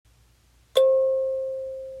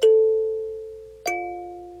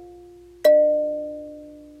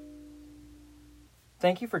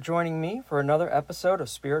Thank you for joining me for another episode of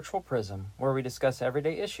Spiritual Prism, where we discuss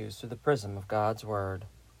everyday issues through the prism of God's Word.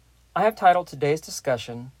 I have titled today's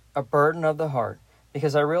discussion, A Burden of the Heart,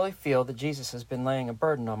 because I really feel that Jesus has been laying a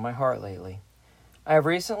burden on my heart lately. I have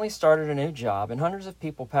recently started a new job, and hundreds of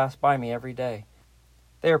people pass by me every day.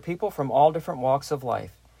 They are people from all different walks of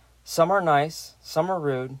life. Some are nice, some are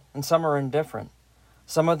rude, and some are indifferent.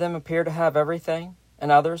 Some of them appear to have everything,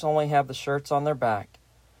 and others only have the shirts on their back.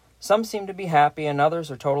 Some seem to be happy, and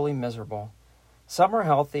others are totally miserable. Some are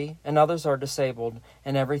healthy, and others are disabled,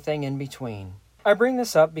 and everything in between. I bring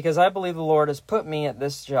this up because I believe the Lord has put me at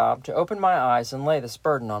this job to open my eyes and lay this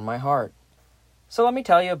burden on my heart. So let me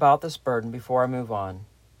tell you about this burden before I move on.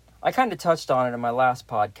 I kind of touched on it in my last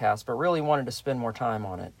podcast, but really wanted to spend more time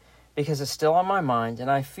on it, because it's still on my mind,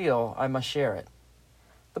 and I feel I must share it.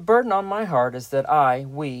 The burden on my heart is that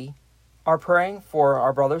we, are praying for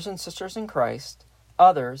our brothers and sisters in Christ,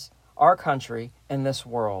 others, our country, and this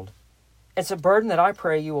world. It's a burden that I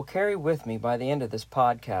pray you will carry with me by the end of this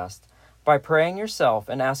podcast, by praying yourself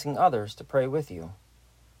and asking others to pray with you.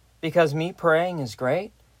 Because me praying is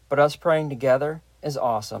great, but us praying together is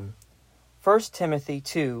awesome. 1 Timothy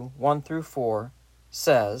 2, 1-4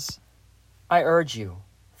 says, I urge you,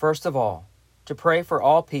 first of all, to pray for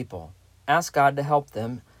all people, ask God to help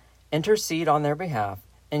them, intercede on their behalf,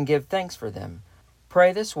 and give thanks for them.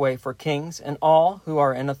 Pray this way for kings and all who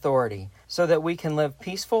are in authority, so that we can live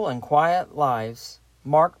peaceful and quiet lives,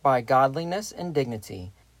 marked by godliness and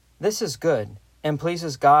dignity. This is good, and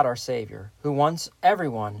pleases God our Savior, who wants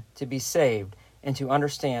everyone to be saved and to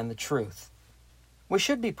understand the truth. We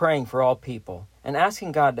should be praying for all people, and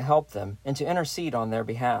asking God to help them and to intercede on their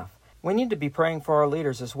behalf. We need to be praying for our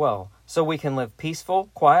leaders as well, so we can live peaceful,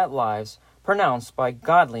 quiet lives, pronounced by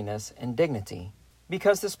godliness and dignity.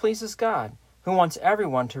 Because this pleases God, who wants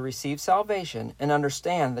everyone to receive salvation and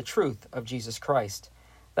understand the truth of Jesus Christ.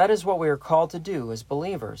 That is what we are called to do as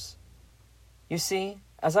believers. You see,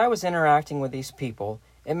 as I was interacting with these people,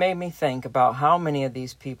 it made me think about how many of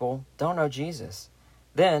these people don't know Jesus.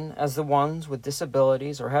 Then, as the ones with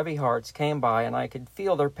disabilities or heavy hearts came by and I could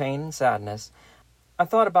feel their pain and sadness, I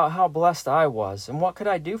thought about how blessed I was and what could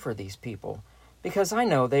I do for these people. Because I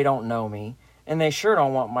know they don't know me, and they sure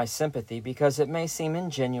don't want my sympathy because it may seem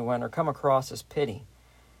ingenuine or come across as pity.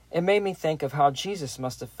 It made me think of how Jesus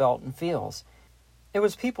must have felt and feels. It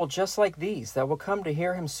was people just like these that will come to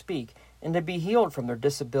hear him speak and to be healed from their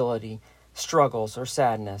disability, struggles, or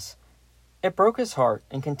sadness. It broke his heart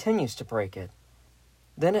and continues to break it.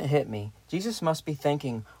 Then it hit me. Jesus must be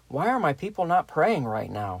thinking, why are my people not praying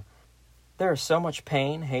right now? There is so much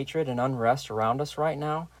pain, hatred, and unrest around us right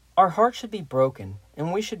now. Our hearts should be broken,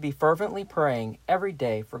 and we should be fervently praying every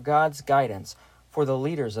day for God's guidance for the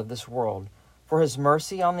leaders of this world, for his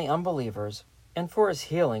mercy on the unbelievers, and for his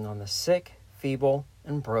healing on the sick, feeble,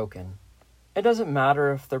 and broken. It doesn't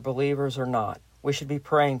matter if they're believers or not. We should be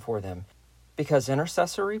praying for them, because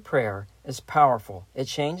intercessory prayer is powerful. It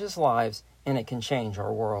changes lives, and it can change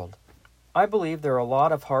our world. I believe there are a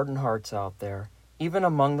lot of hardened hearts out there, even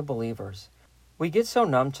among the believers. We get so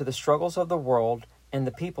numb to the struggles of the world and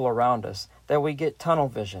the people around us that we get tunnel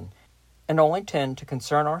vision and only tend to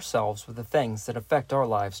concern ourselves with the things that affect our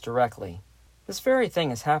lives directly. This very thing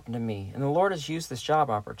has happened to me, and the Lord has used this job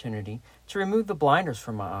opportunity to remove the blinders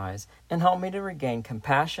from my eyes and help me to regain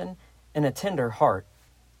compassion and a tender heart.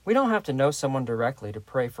 We don't have to know someone directly to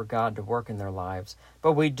pray for God to work in their lives,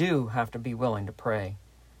 but we do have to be willing to pray.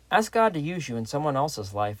 Ask God to use you in someone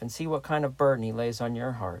else's life and see what kind of burden he lays on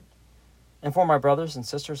your heart. And for my brothers and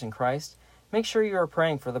sisters in Christ, make sure you are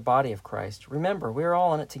praying for the body of Christ. Remember, we are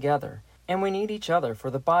all in it together, and we need each other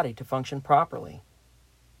for the body to function properly.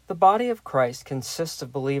 The body of Christ consists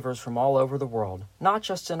of believers from all over the world, not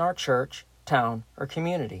just in our church, town, or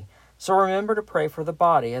community. So remember to pray for the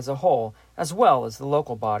body as a whole, as well as the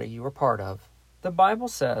local body you are part of. The Bible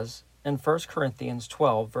says in 1 Corinthians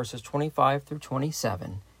 12, verses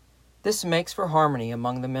 25-27, this makes for harmony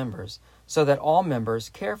among the members, so that all members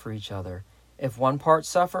care for each other. If one part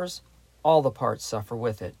suffers, all the parts suffer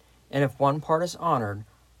with it. And if one part is honored,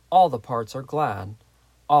 all the parts are glad.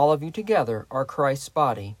 All of you together are Christ's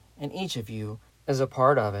body, and each of you is a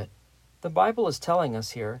part of it. The Bible is telling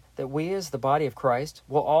us here that we as the body of Christ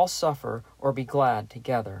will all suffer or be glad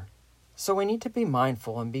together. So we need to be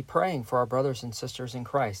mindful and be praying for our brothers and sisters in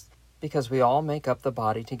Christ, because we all make up the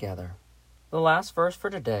body together. The last verse for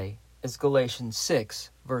today is Galatians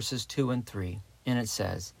 6, verses 2 and 3, and it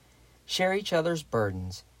says, share each other's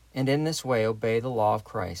burdens, and in this way obey the law of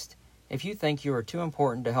Christ. If you think you are too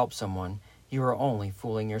important to help someone, you are only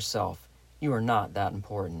fooling yourself. You are not that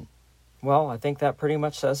important. Well, I think that pretty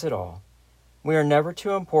much says it all. We are never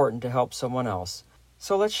too important to help someone else,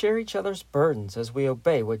 So let's share each other's burdens as we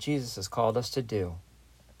obey what Jesus has called us to do.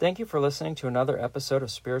 Thank you for listening to another episode of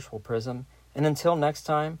Spiritual Prism, and until next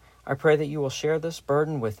time, I pray that you will share this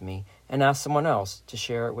burden with me and ask someone else to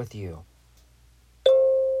share it with you.